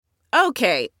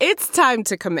Okay, it's time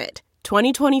to commit.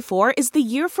 2024 is the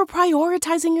year for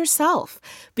prioritizing yourself.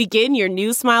 Begin your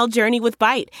new smile journey with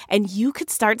Byte, and you could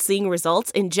start seeing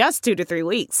results in just 2 to 3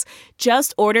 weeks.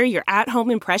 Just order your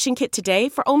at-home impression kit today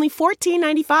for only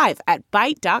 $14.95 at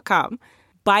Byte.com.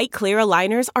 Byte Clear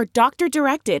aligners are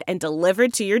doctor-directed and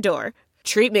delivered to your door.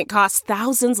 Treatment costs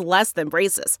thousands less than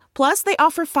braces. Plus, they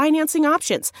offer financing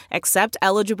options, accept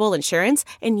eligible insurance,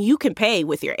 and you can pay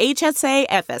with your HSA,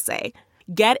 FSA.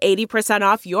 Get 80%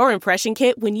 off your impression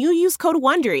kit when you use code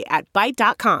WONDERY at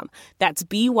Byte.com. That's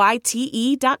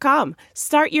BYTE.com.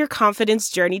 Start your confidence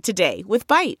journey today with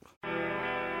Byte.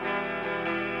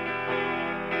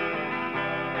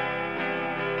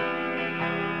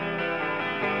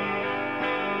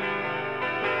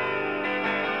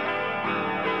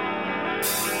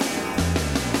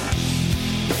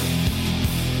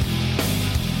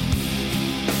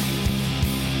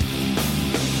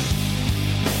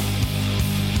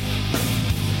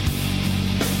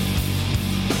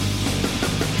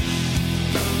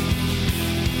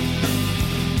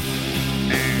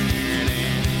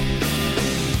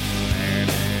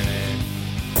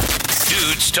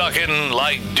 Talking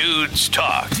like dudes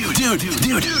talk. Dude,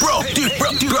 bro.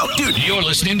 You're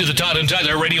listening to the Todd and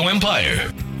Tyler Radio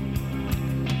Empire.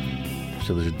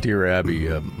 So there's a Dear Abby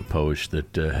post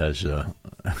that has...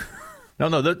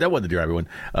 No, that wasn't the Dear Abby one.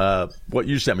 What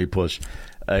you sent me, Puss.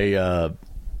 A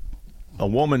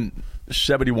woman,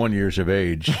 71 years of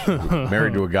age,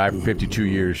 married to a guy for 52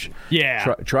 years.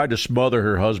 Yeah. Tried to smother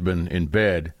her husband in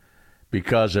bed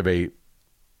because of a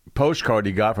postcard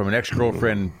he got from an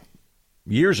ex-girlfriend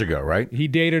years ago, right? He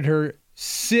dated her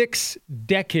 6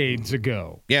 decades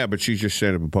ago. Yeah, but she just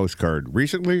sent him a postcard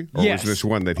recently? Or yes. was this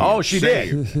one that he Oh, she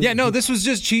saved? did. Yeah, no, this was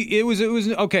just it was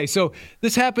okay, so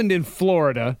this happened in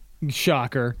Florida.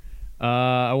 Shocker.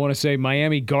 I want to say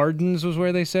Miami Gardens was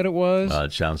where they said it was.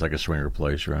 It sounds like a swinger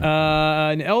place, right?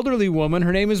 An elderly woman,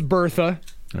 her name is Bertha.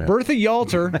 Yeah. Bertha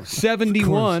Yalter,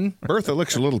 71. Bertha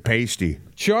looks a little pasty.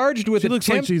 Charged with She looks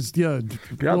like she's, Got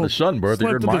the sun, Bertha.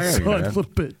 You're in slept in the Miami, sun man. a little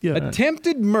bit. Yeah.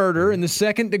 attempted murder in the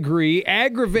second degree,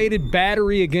 aggravated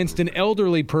battery against an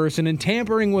elderly person, and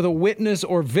tampering with a witness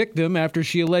or victim after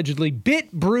she allegedly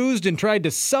bit, bruised, and tried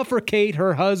to suffocate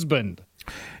her husband.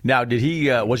 Now, did he?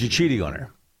 Was he cheating on her?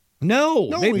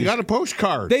 No. He got a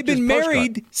postcard. They've been Just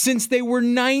married since they were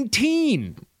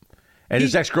 19. And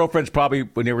his ex-girlfriend's probably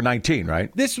when they were 19,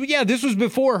 right? This was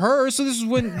before her, so this is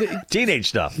when Teenage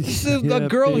stuff. this is a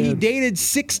girl he dated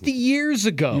 60 years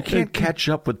ago. You can't catch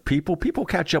up with people. People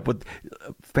catch up with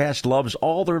fast loves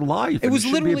all their life. It was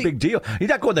shouldn't literally be a big deal. He's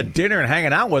not going to dinner and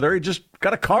hanging out with her. He just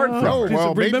got a card from her.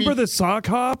 well, remember maybe- the sock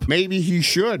hop? Maybe he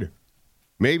should.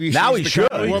 Maybe Now she's he the should.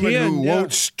 kind of woman who Yeah.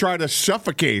 won't try to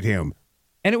suffocate him.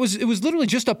 And it was literally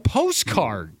just a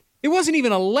postcard. It wasn't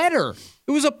even a letter.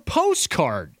 It was a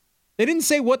postcard. They didn't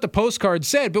say what the postcard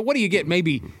said, but what do you get?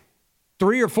 Maybe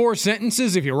 3 or 4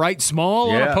 sentences if you write small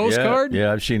on a postcard?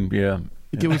 Yeah, I've seen,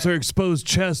 It was her exposed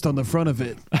chest on the front of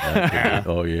it.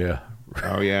 Oh, yeah.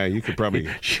 Oh, yeah, you could probably...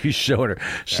 She's showing her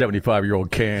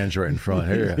 75-year-old cans right in front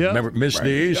here. Yeah. Remember, miss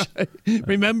these?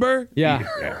 Remember?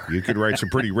 Yeah. You could write some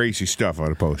pretty racy stuff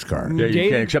on a postcard. Yeah, you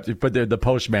can, except but the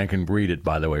postman can read it,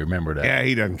 by the way. Remember that. Yeah,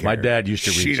 he doesn't care. My dad used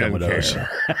to read She some of those.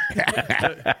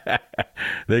 doesn't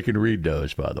They can read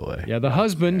those, by the way. Yeah, the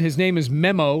husband, his name is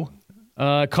Memo,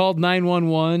 called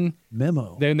 911.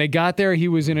 Memo. Then they got there. He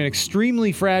was in an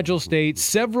extremely fragile state,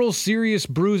 several serious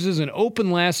bruises and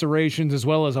open lacerations, as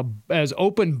well as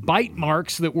open bite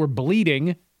marks that were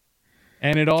bleeding.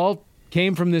 And it all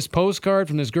came from this postcard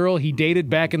from this girl he dated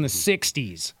back in the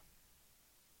 60s.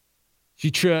 She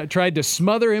tried to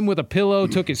smother him with a pillow,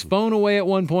 took his phone away at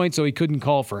one point so he couldn't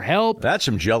call for help. That's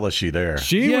some jealousy there.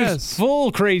 She was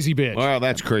full crazy bitch. Well,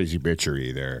 that's crazy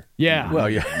bitchery there. Yeah. Well,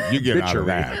 yeah. You get out of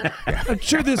Bitchery. that. I'm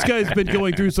sure this guy's been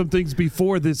going through some things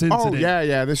before this incident. Oh,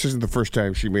 yeah. This isn't the first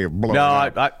time she may have blown No,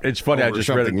 up. it's funny. I over just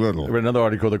read something little. another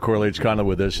article that correlates kind of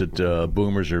with this, that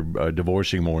boomers are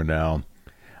divorcing more now.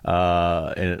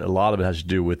 And a lot of it has to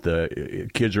do with the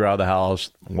kids are out of the house.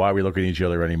 Why are we looking at each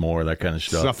other anymore? That kind of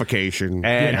stuff. Suffocation.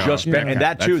 And and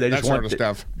that too. They That just sort want of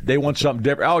stuff. They want something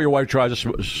different. Oh, your wife tries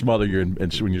to smother you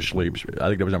when you sleep. I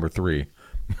think that was number 3.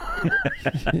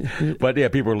 But yeah,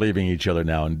 people are leaving each other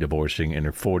now and divorcing in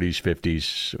their 40s,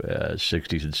 50s,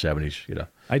 60s, and 70s. You know,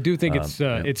 I do think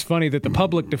it's funny that the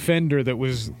public defender that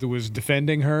was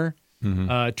defending her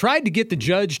tried to get the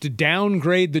judge to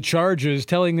downgrade the charges,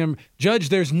 telling them, "Judge,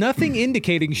 there's nothing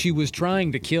indicating she was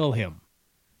trying to kill him."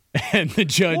 And the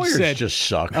judge lawyers said, just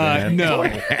suck, man. "No,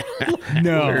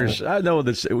 no." Lawyers, I know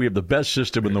that we have the best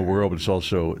system in the world, but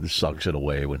it sucks in a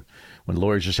way when when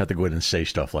lawyers just have to go in and say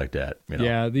stuff like that. You know?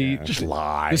 Yeah, just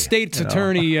lie. The state's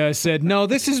attorney said, no,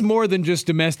 this is more than just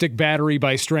domestic battery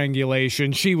by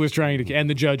strangulation. She was trying to, and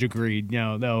the judge agreed.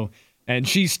 No. And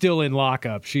she's still in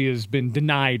lockup. She has been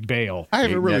denied bail. I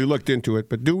haven't really looked into it,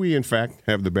 but do we, in fact,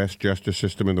 have the best justice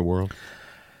system in the world?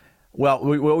 Well,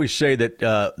 we always say that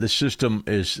the system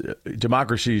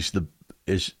democracy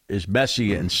is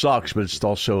messy and sucks, but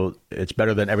it's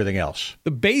better than everything else.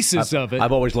 The basis of it.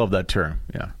 I've always loved that term.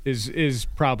 Yeah, is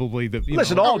probably the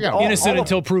innocent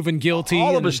until proven guilty.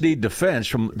 All of us need defense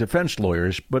from defense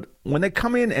lawyers, but when they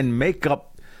come in and make up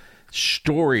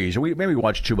stories, we maybe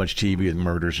watch too much TV and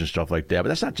murders and stuff like that, but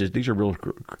that's not just, these are real,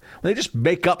 they just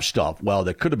make up stuff. Well,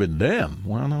 that could have been them.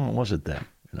 Well, no, it wasn't them,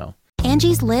 you know.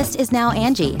 Angie's List is now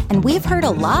Angie, and we've heard a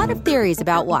lot of theories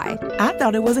about why. I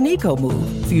thought it was an eco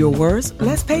move. Fewer words,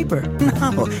 less paper.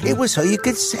 No, it was so you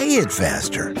could say it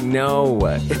faster. No,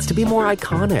 it's to be more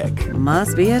iconic.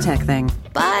 Must be a tech thing.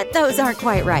 But those aren't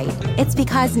quite right. It's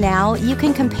because now you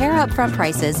can compare upfront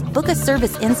prices, book a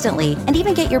service instantly, and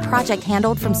even get your project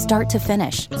handled from start to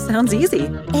finish. Sounds easy.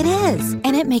 It is,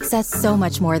 and it makes us so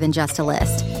much more than just a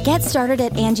list. Get started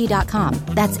at Angie.com.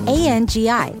 That's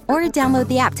ANGI, or download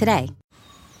the app today.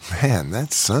 Man,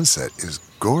 that sunset is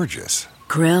gorgeous.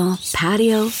 Grill,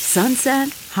 patio, sunset.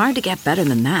 Hard to get better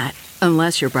than that.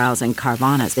 Unless you're browsing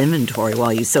Carvana's inventory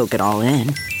while you soak it all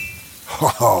in.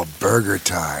 Oh, burger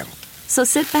time. So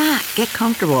sit back, get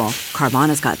comfortable.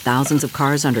 Carvana's got thousands of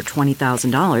cars under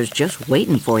 $20,000 just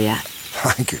waiting for you.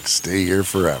 I could stay here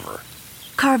forever.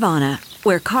 Carvana,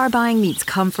 where car buying meets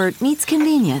comfort meets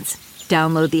convenience.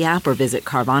 Download the app or visit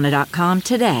Carvana.com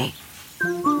today.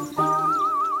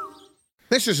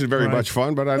 This isn't very much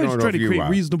fun, but I don't know trying if to create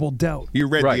reasonable doubt. You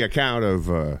read the account of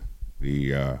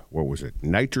what was it?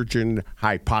 Nitrogen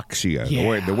hypoxia.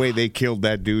 Yeah. The way they killed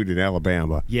that dude in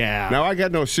Alabama. Yeah. Now I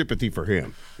got no sympathy for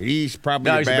him. He's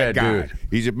probably he's a bad guy. dude.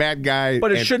 He's a bad guy.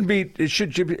 But it shouldn't be. It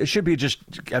should be just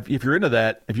if you're into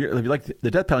that. If you like,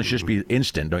 the death penalty should just be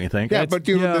instant, don't you think? Yeah, but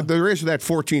there is that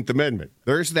 14th Amendment.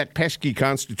 There is that pesky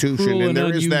Constitution, and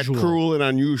there is that cruel and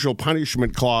unusual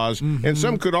punishment clause. Mm-hmm. And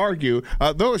some could argue,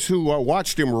 those who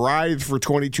watched him writhe for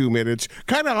 22 minutes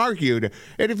kind of argued.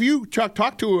 And if you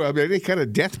talk to any kind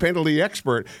of death penalty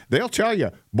expert, they'll tell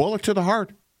you, bullet to the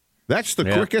heart. That's the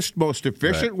quickest, most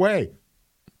efficient way.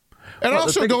 And I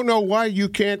also don't know why you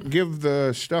can't give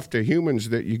the stuff to humans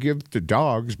that you give to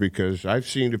dogs, because I've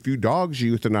seen a few dogs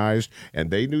euthanized, and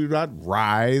they do not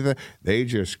writhe. They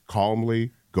just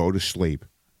calmly go to sleep.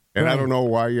 And I don't know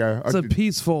why. It's a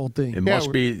peaceful thing. It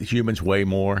must be humans weigh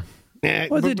more.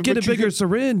 Well, they'd get a bigger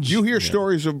syringe. You hear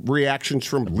stories of reactions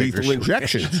from lethal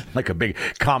injections. Like a big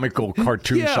comical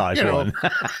cartoon size one.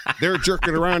 They're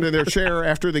jerking around in their chair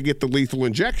after they get the lethal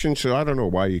injection, so I don't know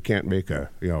why you can't make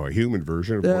a human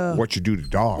version of what you do to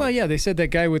dogs. Well, yeah, they said that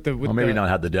guy with the... maybe not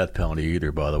have the death penalty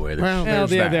either, by the way.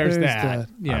 There's that.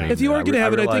 Yeah. I mean, if you are going to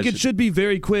have it, I think it should be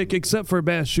very quick, except for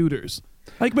mass shooters.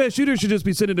 Like, mass shooters should just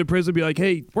be sitting in prison and be like,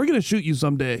 hey, we're going to shoot you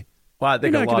someday. Well, I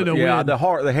think a lot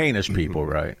of the heinous people,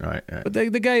 right. But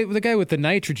the guy with the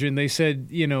nitrogen, they said,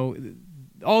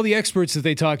 all the experts that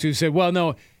they talked to said, well,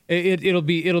 no, it'll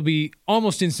be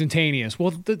almost instantaneous. Well,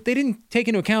 they didn't take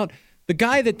into account the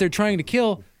guy that they're trying to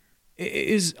kill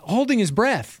is holding his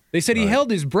breath. They said he held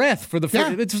his breath for the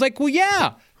first. It's like, well,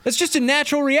 yeah, that's just a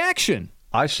natural reaction.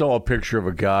 I saw a picture of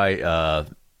a guy.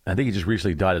 I think he just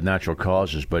recently died of natural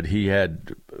causes, but he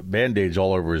had Band-Aids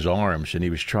all over his arms, and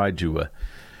he was tried to.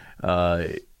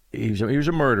 He was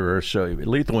a murderer, so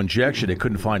lethal injection. They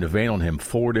couldn't find a vein on him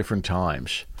 4 different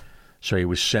times, so he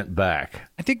was sent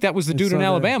back. I think that was the dude in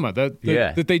Alabama that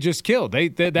they just killed.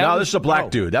 This is a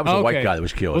black dude. That was a white guy that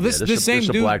was killed. Well, this same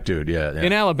dude, a black dude,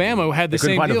 in Alabama had the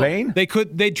same deal. They couldn't find a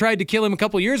vein? They tried to kill him a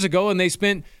couple years ago, and they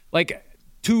spent like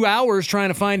 2 hours trying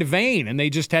to find a vein, and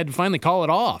they just had to finally call it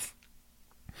off.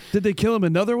 Did they kill him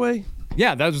another way?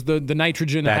 Yeah, that was the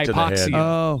nitrogen hypoxia.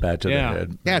 Oh, bad to the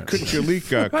head. Yeah, couldn't you leak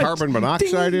carbon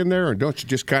monoxide in there, and don't you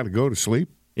just kind of go to sleep?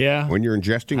 Yeah. When you're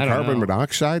ingesting carbon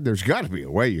monoxide, there's got to be a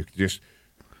way you can just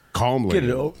calmly. Get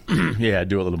it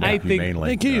do a little more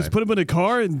humanely. Can you just put him in a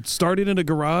car and start it in a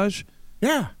garage?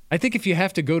 Yeah. I think if you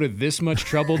have to go to this much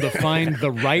trouble to find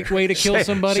the right way to kill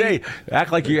somebody.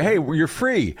 Act like you're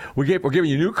free. We're giving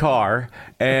you a new car,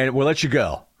 and we'll let you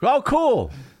go. Oh,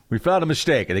 cool. We found a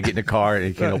mistake. And they get in the car, and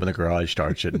they can't open the garage,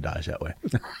 starts it, and dies that way.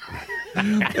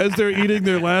 As they're eating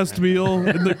their last meal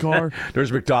in the car.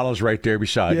 There's McDonald's right there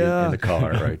beside you in the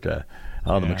car, right? The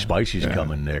McSpicy's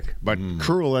coming, Nick. But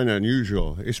cruel and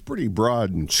unusual. It's pretty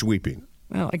broad and sweeping.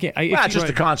 Well, again, it's just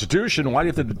the Constitution. Why do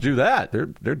you have to do that?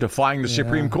 They're defying the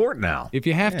Supreme Court now. If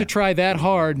you have to try that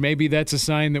hard, maybe that's a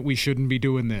sign that we shouldn't be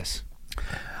doing this.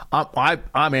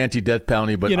 I'm anti-death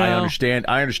penalty, but You know? I understand.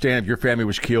 I understand if your family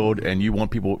was killed and you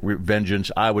want people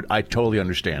vengeance. I totally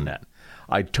understand that.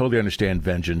 I totally understand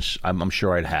vengeance. I'm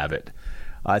sure I'd have it.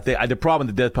 I think the problem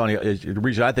with the death penalty is the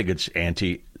reason I think it's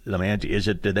anti is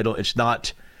it that they don't. It's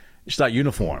not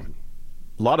uniform.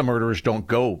 A lot of murderers don't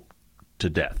go to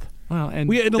death. Well, and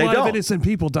a lot of innocent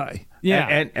people die.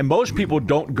 Yeah, and most people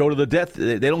don't go to the death.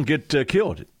 They don't get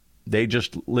killed. They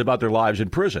just live out their lives in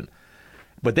prison.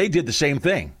 But they did the same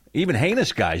thing. Even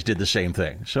heinous guys did the same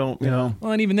thing. So, you know.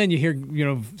 Well, and even then you hear,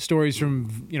 stories from,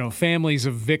 families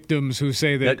of victims who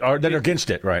say that are against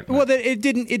it, right? Well, that it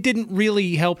didn't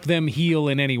really help them heal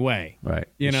in any way. Right.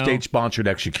 You know? State-sponsored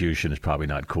execution is probably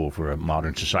not cool for a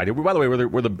modern society. By the way,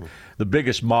 we're the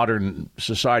biggest modern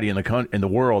society in the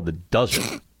world that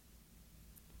doesn't.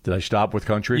 Did I stop with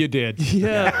country? You did.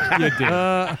 Yeah. You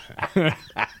did.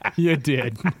 You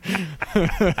did.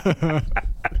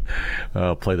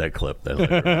 I'll play that clip.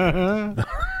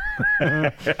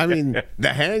 I mean,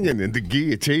 the hanging and the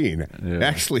guillotine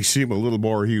actually seem a little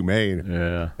more humane.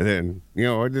 Yeah. And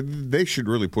then, they should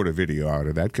really put a video out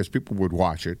of that because people would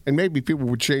watch it. And maybe people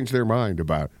would change their mind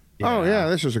about,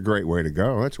 this is a great way to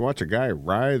go. Let's watch a guy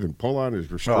writhe and pull on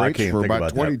his restraints for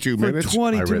about 22 minutes. For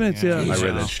 22 minutes, yeah. I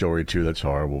read that story, too. That's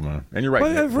horrible, man. And you're right.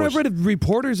 Well, I've read of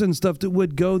reporters and stuff that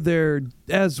would go there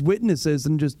as witnesses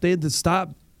and they had to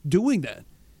stop doing that.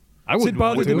 I wouldn't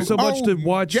bother them so much to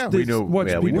watch. Yeah,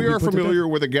 we are familiar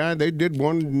with a guy. They did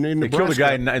one in Nebraska. They killed a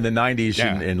guy in the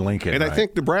 90s in Lincoln. And I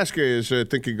think Nebraska is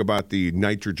thinking about the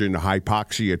nitrogen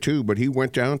hypoxia, too. But he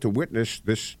went down to witness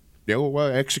this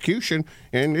execution,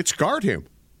 and it scarred him.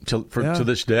 To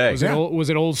this day. Was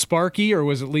it Old Sparky or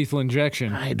was it lethal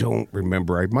injection? I don't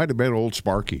remember. It might have been Old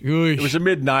Sparky. It was the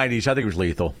mid-90s. I think it was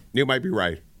lethal. You might be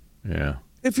right. Yeah.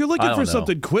 If you're looking for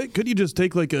something quick, could you just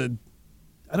take a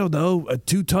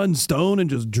 2-ton stone and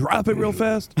just drop it real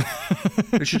fast?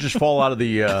 It should just fall out of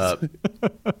the...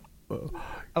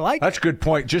 That's a good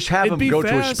point. Just have him go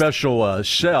to a special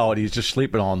cell, and he's just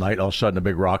sleeping all night. All of a sudden, a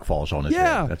big rock falls on his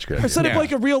head. That's good. Or set up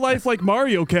like a real life, like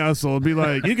Mario Castle, and be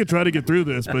like, you could try to get through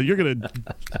this, but you're gonna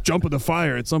jump in the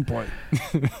fire at some point.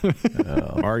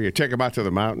 Or you take him out to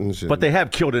the mountains. But they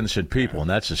have killed innocent people, and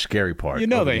that's the scary part. They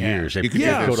have. They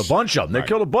killed a bunch of them. They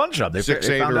killed a bunch of them. 6,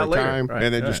 8 at a time,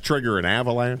 and then just trigger an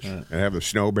avalanche and have the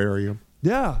snow bury them.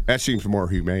 Yeah, that seems more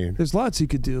humane. There's lots you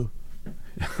could do.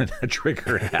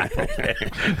 Trigger an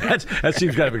avalanche. That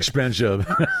seems kind of expensive.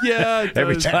 Yeah,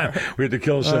 every time we had to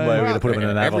kill somebody, we had to put them in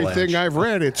an avalanche. Everything I've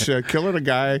read, it's killing a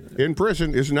guy in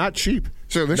prison is not cheap.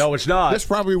 So no, it's not. This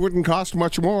probably wouldn't cost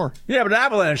much more. Yeah, but an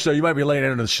avalanche, though, you might be laying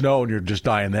in the snow and you're just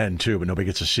dying then too, but nobody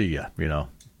gets to see you.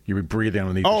 You be breathing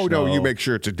underneath. Oh the snow. no, you make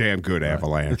sure it's a damn good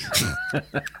avalanche.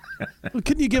 Well,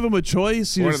 couldn't you give him a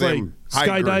choice? You just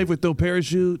skydive with no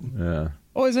parachute. Yeah.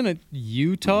 Oh, isn't it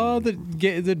Utah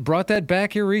that brought that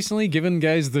back here recently, giving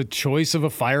guys the choice of a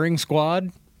firing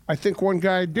squad? I think one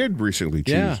guy did recently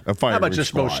choose a firing squad. How about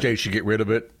just most states should get rid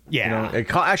of it? Yeah.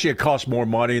 Actually, it costs more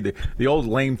money. The old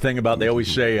lame thing about they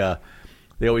always say,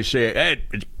 hey,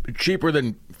 it's cheaper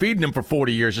than feeding them for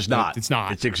 40 years. It's not. It's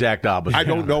not. It's the exact opposite. I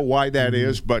don't know why that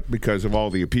is, but because of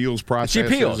all the appeals processes. It's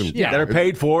the appeals that are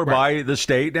paid for by the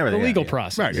state and everything. The legal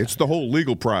process. Right. It's the whole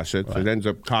legal process that ends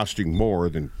up costing more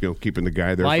than keeping the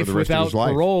guy there for the rest of his life. Life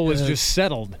without parole is just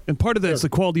settled. And part of that's the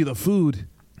quality of the food.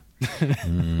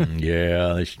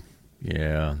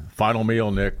 Yeah. Final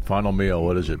meal, Nick. Final meal.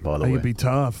 What is it, by the way? It'd be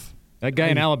tough. That guy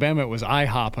in Alabama, it was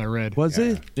IHOP, I read. Was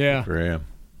it? Yeah. For him.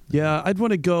 Yeah, I'd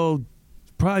want to go...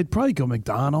 Probably go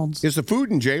McDonald's. Is the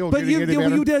food in jail? But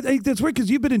that's weird because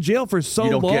you've been in jail for so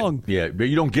long. But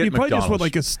you don't get. You probably McDonald's. just want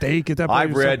like a steak at that point.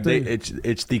 I've read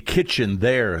it's the kitchen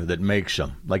there that makes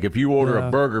them. Like if you order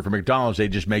a burger from McDonald's, they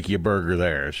just make you a burger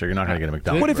there, so you're not going to get a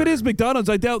McDonald's. What if it is McDonald's?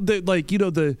 I doubt that.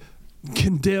 The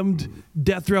condemned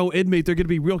death row inmate, they're going to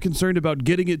be real concerned about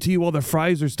getting it to you while the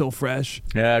fries are still fresh.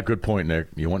 Yeah, good point, Nick.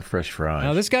 You want fresh fries.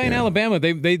 Now, this guy in Alabama,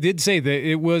 they did say that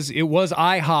it was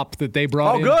IHOP that they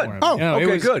brought in for him. Oh,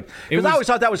 okay, good. Because I always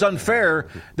thought that was unfair.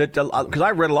 That because I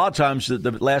read a lot of times that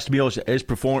the last meal is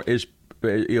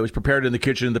prepared in the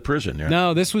kitchen in the prison. Yeah.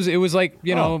 No, it was like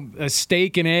a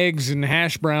steak and eggs and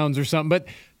hash browns or something.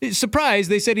 But surprise,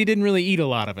 they said he didn't really eat a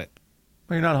lot of it.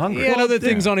 You're not hungry. He had other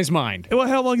things on his mind. Well,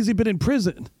 how long has he been in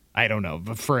prison? I don't know,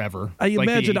 but forever. I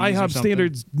imagine IHOP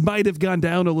standards might have gone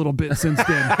down a little bit since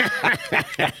then.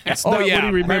 It's not what he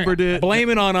remembered it. Blame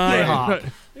it on IHOP.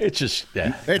 It's just...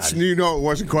 it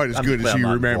wasn't quite as good as he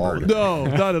remembered. No,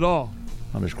 not at all.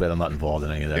 I'm just glad I'm not involved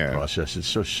in any of that process. It's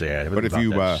so sad. But if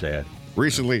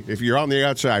you're on the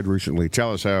outside recently,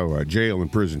 tell us how jail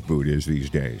and prison food is these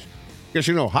days.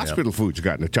 Because, hospital food's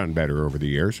gotten a ton better over the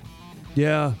years.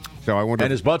 Yeah. So I wonder.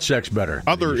 And his butt sex better.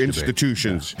 Other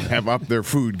institutions have upped their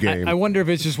food game. I wonder if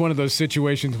it's just one of those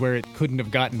situations where it couldn't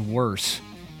have gotten worse.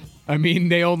 I mean,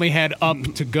 they only had up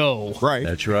to go. Right.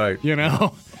 That's right. You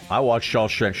know? I watch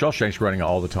Shawshank. Shawshank's running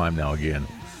all the time now again.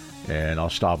 And I'll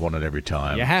stop on it every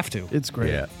time. You have to. It's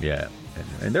great. Yeah.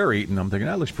 And they're eating. I'm thinking,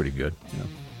 that looks pretty good. You know?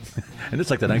 And it's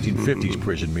like the 1950s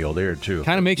prison meal there, too.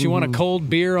 Kind of makes you want a cold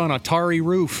beer on a tarry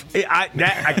roof. I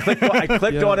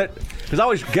clicked on it because I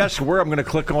always guess where I'm going to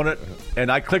click on it.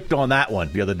 And I clicked on that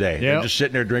one the other day. Yep. They're just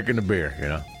sitting there drinking the beer, you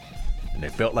know. And they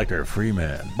felt like they're a free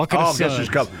man. Bucket of guess who's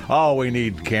suds. coming. Oh, we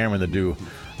need Cameron to do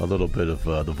a little bit of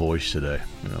the voice today,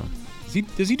 you know.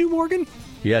 Does he do Morgan?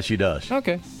 Yes, he does.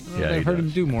 Okay. Yeah, I've heard him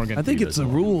do Morgan. I think it's a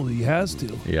rule he has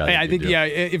to. Yeah, I think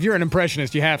if you're an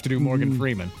impressionist, you have to do Morgan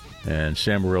Freeman. And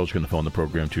Sam Morrill's going to phone the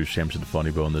program, too. Sam's at the Funny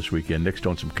Bone this weekend. Nick's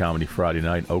doing some comedy Friday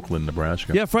night in Oakland,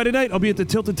 Nebraska. Yeah, Friday night I'll be at the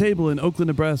Tilted Table in Oakland,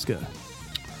 Nebraska.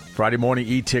 Friday morning,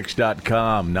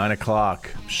 etix.com, 9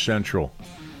 o'clock Central.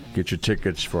 Get your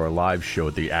tickets for our live show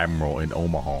at the Admiral in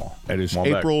Omaha. That is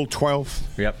April 12th.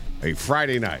 Yep. A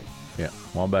Friday night. Yeah,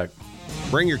 come on back.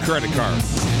 Bring your credit card.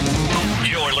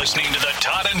 You're listening to the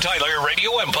Todd and Tyler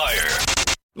Radio Empire.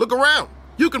 Look around.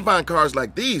 You can find cars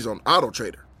like these on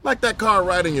AutoTrader. Like that car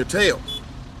riding your tail.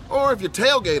 Or if you're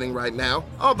tailgating right now,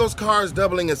 all those cars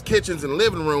doubling as kitchens and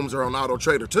living rooms are on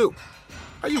AutoTrader too.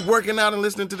 Are you working out and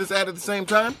listening to this ad at the same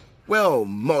time? Well,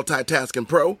 multitasking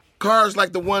pro, cars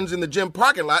like the ones in the gym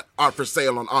parking lot are for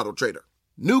sale on AutoTrader.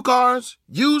 New cars,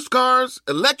 used cars,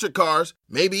 electric cars,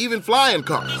 maybe even flying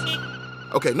cars.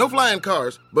 Okay, no flying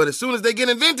cars, but as soon as they get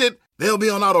invented, they'll be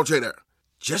on AutoTrader.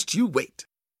 Just you wait.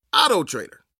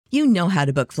 AutoTrader. You know how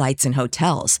to book flights and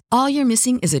hotels. All you're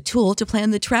missing is a tool to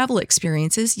plan the travel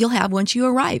experiences you'll have once you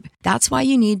arrive. That's why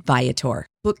you need Viator.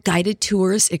 Book guided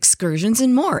tours, excursions,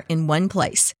 and more in one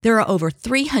place. There are over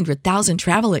 300,000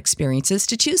 travel experiences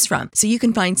to choose from, so you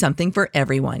can find something for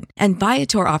everyone. And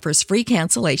Viator offers free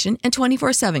cancellation and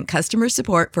 24/7 customer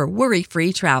support for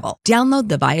worry-free travel. Download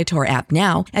the Viator app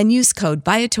now and use code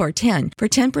Viator10 for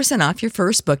 10% off your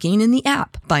first booking in the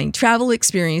app. Find travel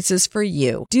experiences for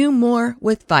you. Do more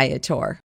with Viator.